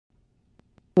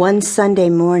One Sunday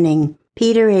morning,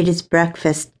 Peter ate his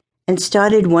breakfast and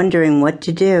started wondering what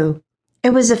to do.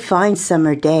 It was a fine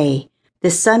summer day.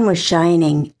 The sun was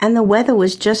shining, and the weather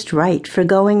was just right for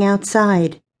going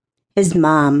outside. His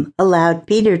mom allowed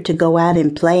Peter to go out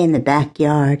and play in the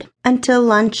backyard until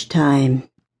lunchtime.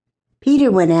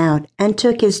 Peter went out and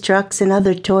took his trucks and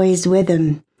other toys with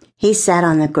him. He sat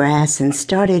on the grass and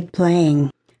started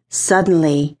playing.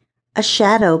 Suddenly, a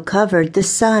shadow covered the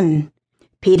sun.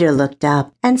 Peter looked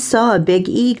up and saw a big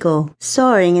eagle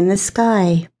soaring in the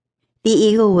sky. The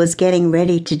eagle was getting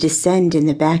ready to descend in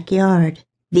the backyard.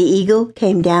 The eagle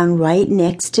came down right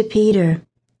next to Peter.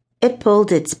 It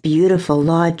pulled its beautiful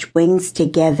large wings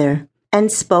together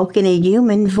and spoke in a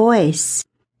human voice.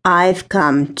 "I've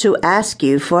come to ask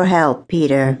you for help,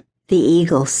 Peter," the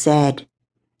eagle said.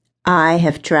 "I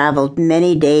have traveled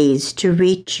many days to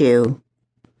reach you."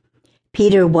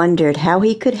 Peter wondered how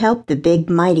he could help the big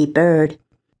mighty bird,